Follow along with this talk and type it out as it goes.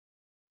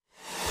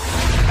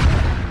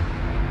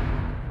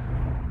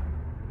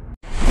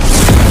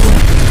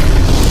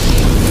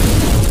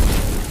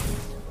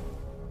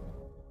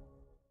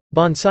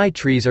Bonsai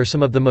trees are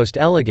some of the most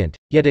elegant,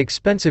 yet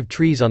expensive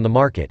trees on the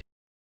market.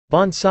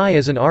 Bonsai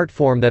is an art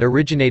form that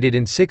originated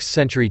in 6th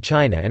century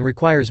China and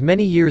requires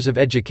many years of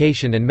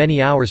education and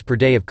many hours per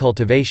day of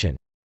cultivation.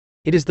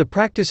 It is the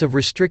practice of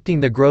restricting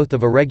the growth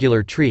of a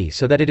regular tree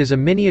so that it is a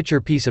miniature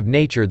piece of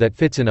nature that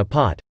fits in a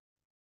pot.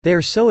 They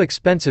are so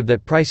expensive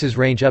that prices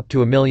range up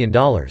to $1 million.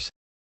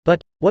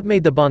 But, what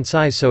made the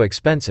bonsais so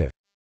expensive?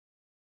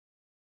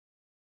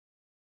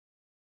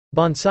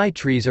 Bonsai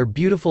trees are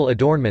beautiful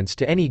adornments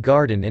to any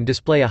garden and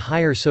display a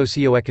higher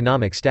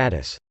socioeconomic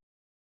status.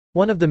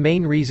 One of the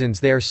main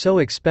reasons they are so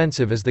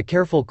expensive is the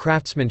careful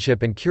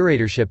craftsmanship and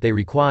curatorship they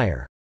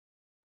require.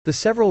 The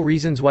several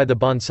reasons why the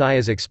bonsai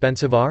is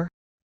expensive are: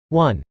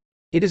 1.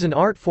 It is an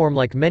art form.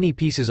 Like many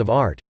pieces of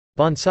art,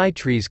 bonsai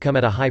trees come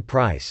at a high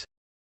price.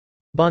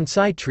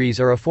 Bonsai trees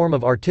are a form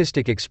of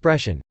artistic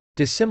expression,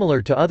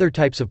 dissimilar to other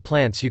types of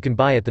plants you can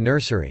buy at the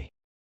nursery.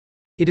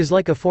 It is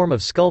like a form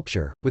of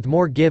sculpture, with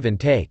more give and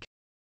take.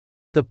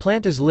 The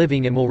plant is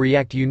living and will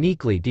react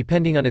uniquely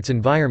depending on its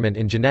environment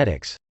and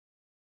genetics.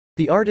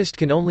 The artist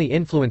can only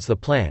influence the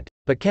plant,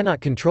 but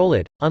cannot control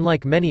it,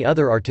 unlike many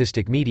other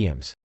artistic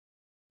mediums.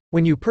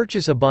 When you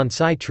purchase a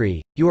bonsai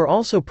tree, you are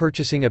also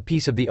purchasing a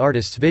piece of the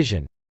artist's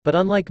vision, but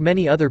unlike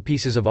many other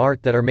pieces of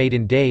art that are made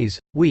in days,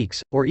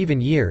 weeks, or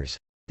even years,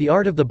 the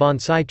art of the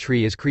bonsai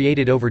tree is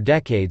created over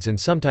decades and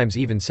sometimes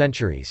even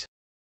centuries.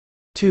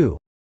 2.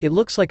 It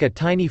looks like a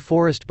tiny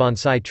forest.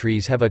 Bonsai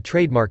trees have a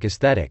trademark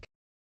aesthetic.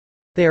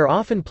 They are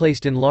often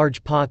placed in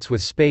large pots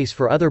with space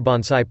for other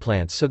bonsai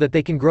plants so that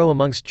they can grow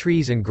amongst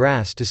trees and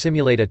grass to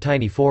simulate a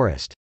tiny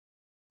forest.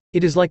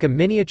 It is like a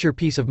miniature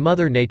piece of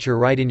Mother Nature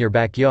right in your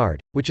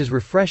backyard, which is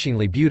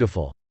refreshingly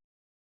beautiful.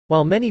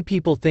 While many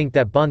people think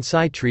that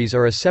bonsai trees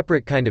are a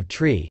separate kind of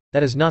tree,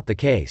 that is not the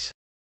case.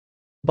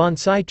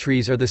 Bonsai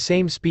trees are the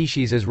same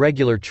species as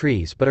regular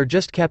trees but are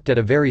just kept at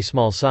a very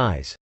small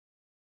size.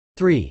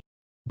 3.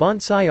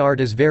 Bonsai art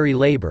is very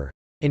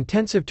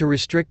labor-intensive. To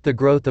restrict the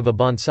growth of a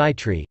bonsai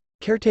tree,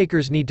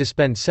 caretakers need to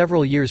spend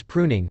several years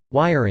pruning,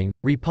 wiring,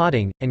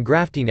 repotting, and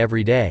grafting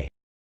every day.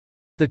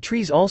 The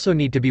trees also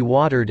need to be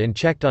watered and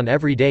checked on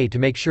every day to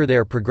make sure they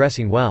are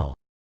progressing well.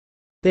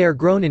 They are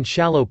grown in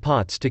shallow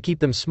pots to keep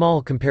them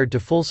small compared to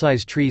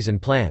full-size trees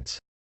and plants.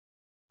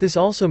 This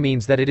also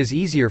means that it is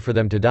easier for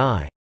them to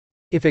die.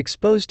 If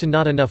exposed to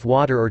not enough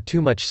water or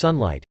too much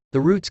sunlight,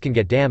 the roots can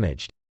get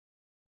damaged.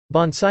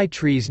 Bonsai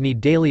trees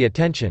need daily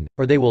attention,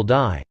 or they will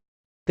die.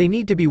 They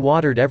need to be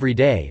watered every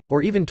day,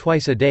 or even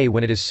twice a day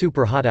when it is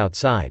super hot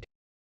outside.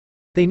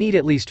 They need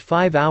at least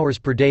 5 hours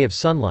per day of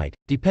sunlight,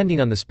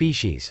 depending on the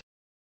species.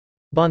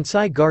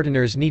 Bonsai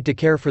gardeners need to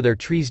care for their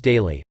trees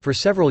daily, for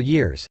several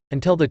years,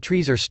 until the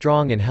trees are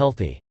strong and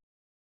healthy.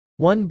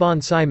 One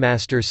bonsai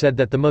master said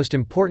that the most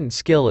important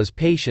skill is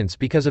patience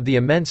because of the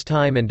immense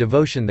time and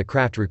devotion the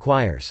craft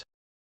requires.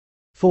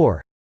 4.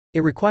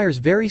 It requires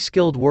very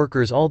skilled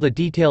workers. All the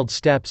detailed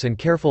steps and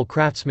careful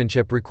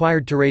craftsmanship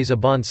required to raise a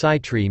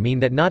bonsai tree mean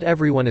that not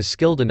everyone is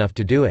skilled enough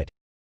to do it.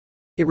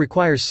 It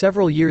requires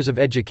several years of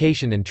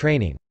education and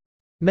training.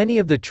 Many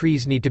of the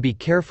trees need to be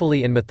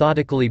carefully and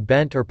methodically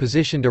bent or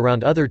positioned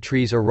around other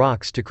trees or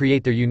rocks to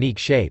create their unique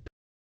shape.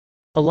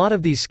 A lot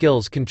of these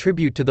skills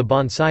contribute to the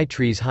bonsai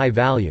tree's high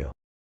value.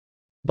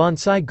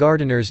 Bonsai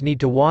gardeners need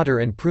to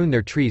water and prune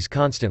their trees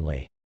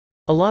constantly.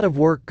 A lot of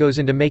work goes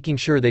into making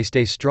sure they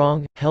stay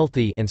strong,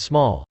 healthy, and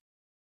small.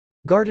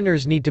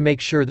 Gardeners need to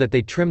make sure that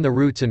they trim the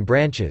roots and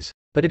branches,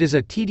 but it is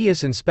a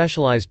tedious and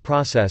specialized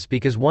process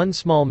because one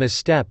small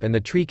misstep and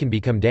the tree can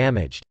become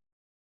damaged.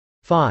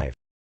 5.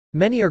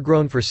 Many are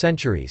grown for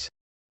centuries.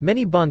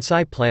 Many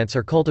bonsai plants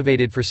are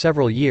cultivated for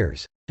several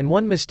years, and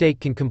one mistake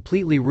can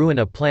completely ruin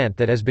a plant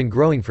that has been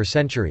growing for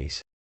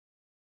centuries.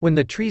 When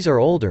the trees are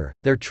older,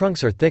 their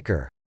trunks are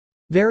thicker.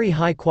 Very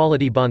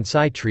high-quality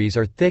bonsai trees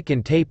are thick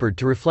and tapered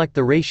to reflect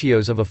the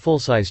ratios of a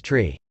full-size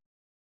tree.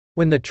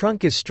 When the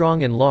trunk is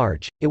strong and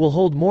large, it will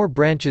hold more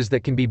branches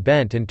that can be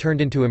bent and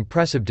turned into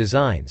impressive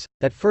designs,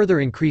 that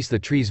further increase the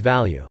tree's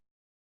value.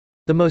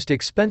 The most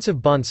expensive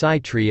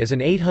bonsai tree is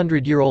an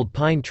 800-year-old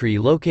pine tree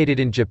located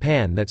in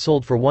Japan that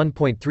sold for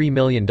 $1.3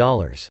 million.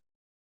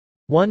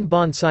 One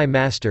bonsai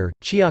master,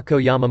 Chiyako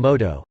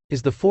Yamamoto,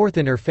 is the fourth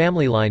in her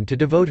family line to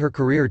devote her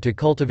career to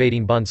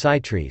cultivating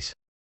bonsai trees.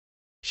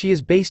 She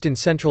is based in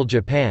central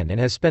Japan and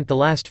has spent the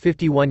last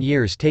 51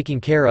 years taking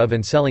care of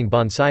and selling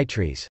bonsai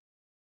trees.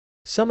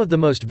 Some of the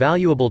most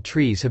valuable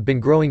trees have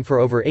been growing for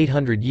over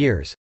 800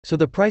 years, so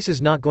the price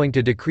is not going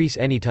to decrease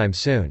anytime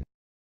soon.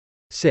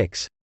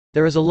 6.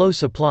 There is a low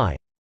supply.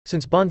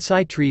 Since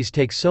bonsai trees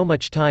take so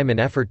much time and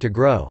effort to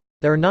grow,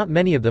 there are not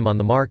many of them on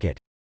the market.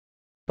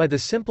 By the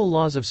simple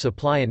laws of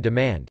supply and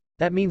demand,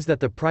 that means that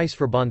the price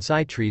for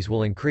bonsai trees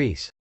will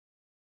increase.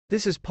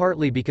 This is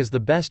partly because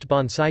the best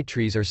bonsai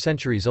trees are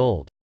centuries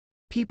old.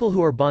 People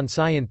who are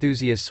bonsai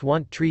enthusiasts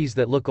want trees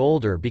that look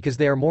older because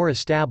they are more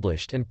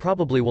established and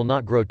probably will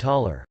not grow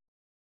taller.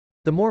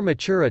 The more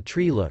mature a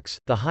tree looks,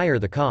 the higher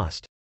the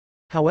cost.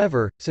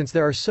 However, since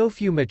there are so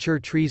few mature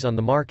trees on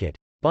the market,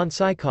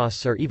 bonsai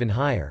costs are even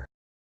higher.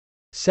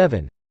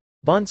 7.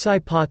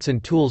 Bonsai pots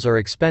and tools are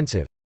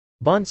expensive.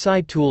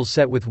 Bonsai tools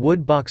set with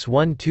wood box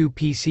 1-2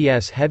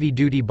 PCS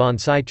heavy-duty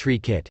bonsai tree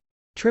kit.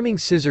 Trimming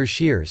scissors,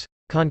 shears,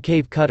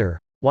 concave cutter,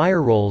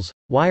 wire rolls,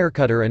 wire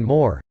cutter and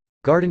more.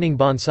 Gardening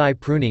bonsai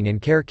pruning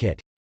and care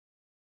kit.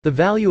 The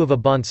value of a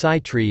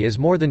bonsai tree is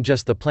more than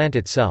just the plant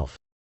itself.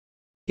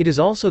 It is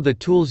also the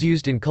tools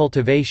used in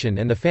cultivation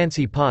and the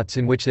fancy pots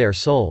in which they are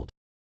sold.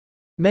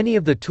 Many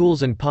of the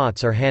tools and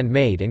pots are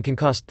handmade and can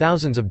cost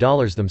thousands of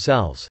dollars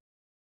themselves.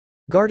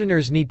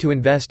 Gardeners need to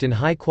invest in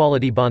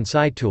high-quality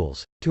bonsai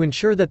tools, to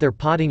ensure that their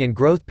potting and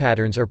growth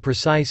patterns are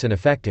precise and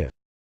effective.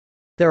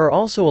 There are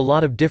also a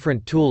lot of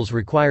different tools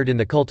required in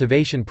the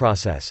cultivation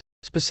process,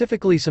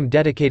 specifically some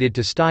dedicated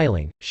to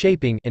styling,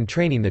 shaping, and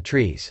training the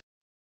trees.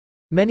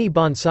 Many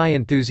bonsai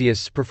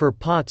enthusiasts prefer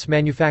pots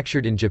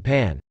manufactured in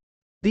Japan.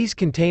 These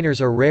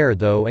containers are rare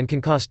though and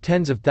can cost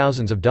tens of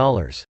thousands of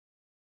dollars.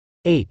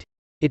 8.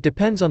 It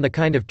depends on the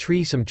kind of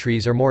tree. Some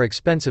trees are more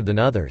expensive than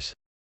others.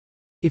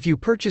 If you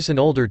purchase an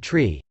older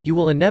tree, you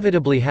will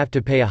inevitably have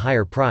to pay a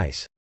higher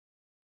price.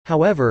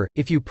 However,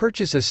 if you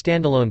purchase a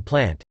standalone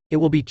plant, it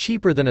will be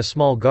cheaper than a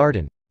small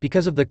garden,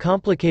 because of the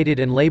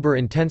complicated and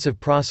labor-intensive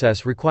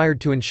process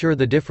required to ensure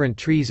the different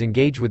trees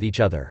engage with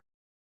each other.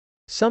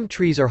 Some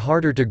trees are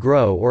harder to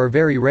grow or are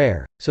very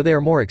rare, so they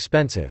are more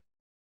expensive.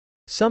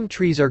 Some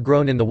trees are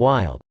grown in the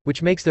wild,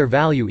 which makes their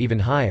value even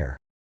higher.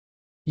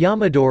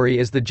 Yamadori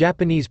is the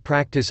Japanese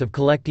practice of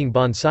collecting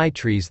bonsai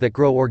trees that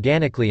grow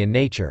organically in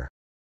nature.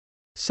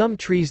 Some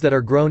trees that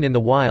are grown in the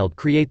wild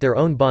create their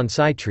own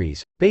bonsai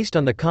trees, based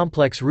on the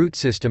complex root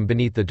system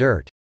beneath the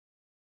dirt.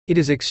 It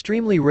is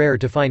extremely rare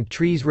to find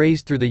trees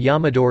raised through the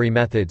Yamadori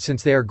method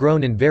since they are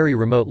grown in very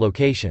remote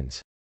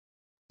locations.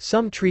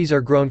 Some trees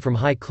are grown from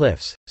high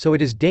cliffs, so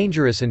it is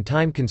dangerous and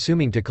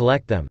time-consuming to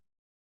collect them.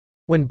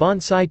 When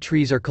bonsai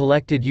trees are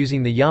collected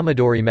using the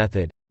Yamadori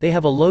method, they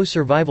have a low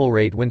survival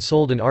rate when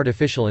sold in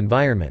artificial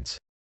environments.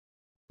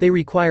 They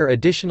require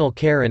additional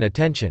care and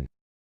attention.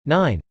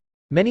 9.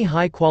 Many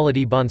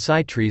high-quality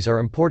bonsai trees are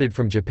imported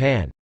from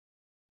Japan.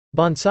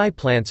 Bonsai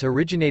plants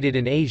originated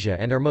in Asia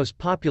and are most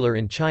popular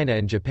in China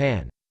and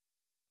Japan.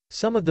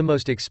 Some of the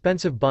most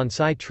expensive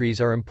bonsai trees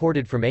are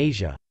imported from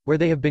Asia, where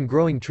they have been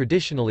growing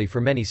traditionally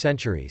for many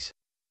centuries.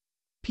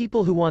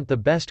 People who want the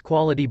best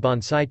quality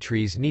bonsai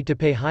trees need to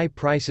pay high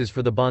prices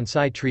for the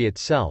bonsai tree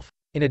itself,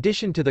 in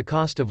addition to the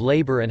cost of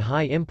labor and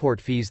high import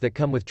fees that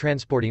come with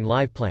transporting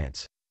live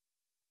plants.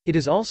 It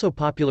is also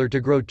popular to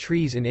grow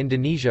trees in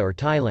Indonesia or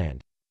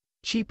Thailand.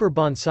 Cheaper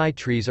bonsai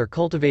trees are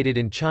cultivated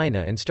in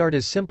China and start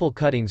as simple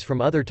cuttings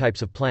from other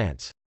types of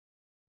plants.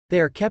 They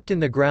are kept in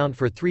the ground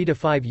for 3 to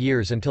 5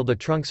 years until the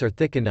trunks are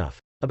thick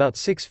enough, about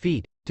 6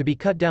 feet, to be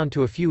cut down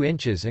to a few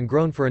inches and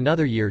grown for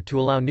another year to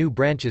allow new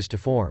branches to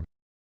form.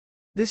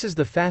 This is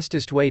the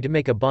fastest way to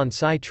make a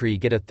bonsai tree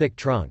get a thick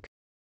trunk.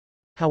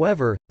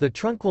 However, the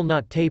trunk will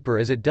not taper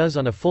as it does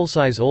on a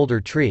full-size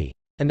older tree,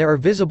 and there are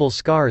visible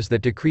scars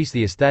that decrease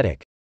the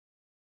aesthetic.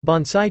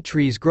 Bonsai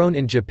trees grown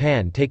in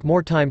Japan take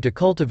more time to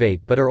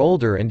cultivate but are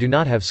older and do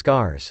not have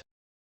scars.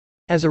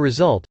 As a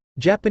result,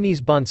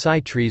 Japanese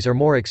bonsai trees are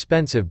more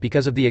expensive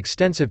because of the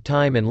extensive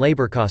time and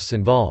labor costs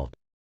involved.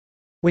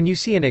 When you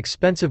see an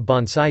expensive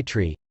bonsai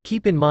tree,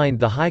 keep in mind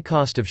the high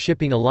cost of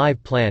shipping a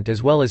live plant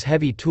as well as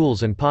heavy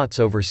tools and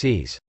pots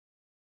overseas.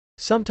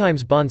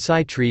 Sometimes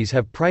bonsai trees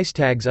have price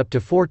tags up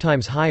to 4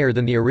 times higher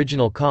than the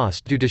original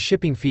cost due to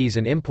shipping fees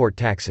and import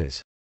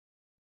taxes.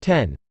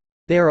 10.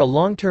 They are a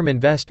long-term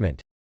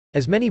investment.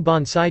 As many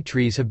bonsai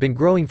trees have been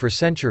growing for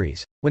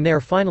centuries, when they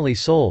are finally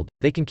sold,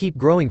 they can keep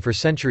growing for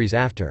centuries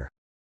after.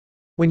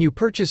 When you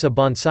purchase a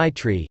bonsai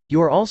tree,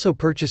 you are also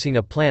purchasing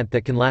a plant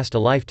that can last a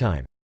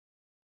lifetime.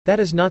 That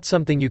is not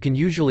something you can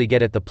usually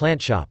get at the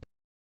plant shop.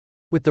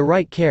 With the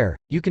right care,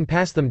 you can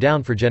pass them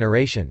down for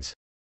generations.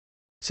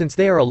 Since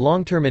they are a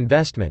long-term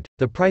investment,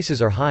 the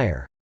prices are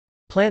higher.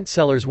 Plant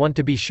sellers want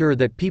to be sure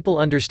that people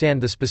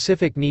understand the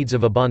specific needs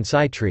of a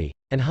bonsai tree,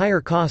 and higher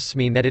costs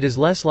mean that it is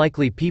less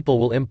likely people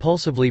will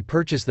impulsively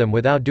purchase them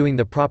without doing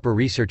the proper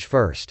research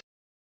first.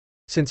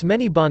 Since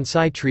many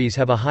bonsai trees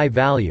have a high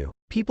value,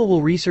 people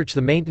will research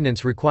the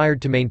maintenance required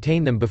to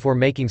maintain them before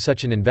making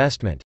such an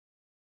investment.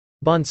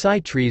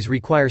 Bonsai trees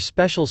require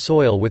special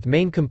soil with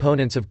main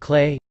components of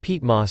clay,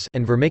 peat moss,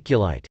 and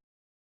vermiculite.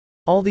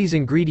 All these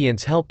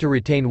ingredients help to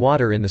retain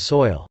water in the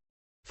soil.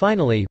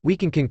 Finally, we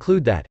can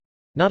conclude that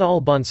not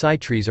all bonsai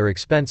trees are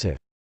expensive.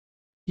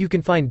 You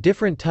can find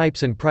different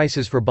types and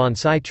prices for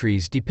bonsai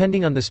trees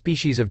depending on the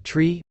species of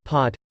tree,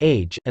 pot,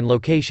 age, and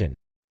location.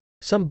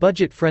 Some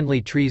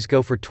budget-friendly trees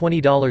go for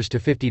 $20 to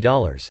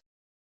 $50.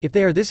 If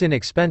they are this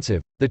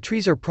inexpensive, the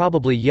trees are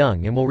probably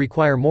young and will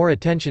require more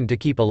attention to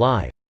keep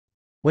alive.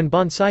 When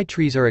bonsai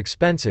trees are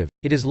expensive,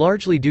 it is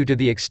largely due to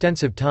the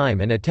extensive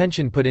time and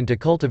attention put into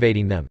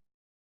cultivating them.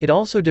 It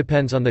also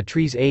depends on the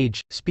tree's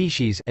age,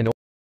 species, and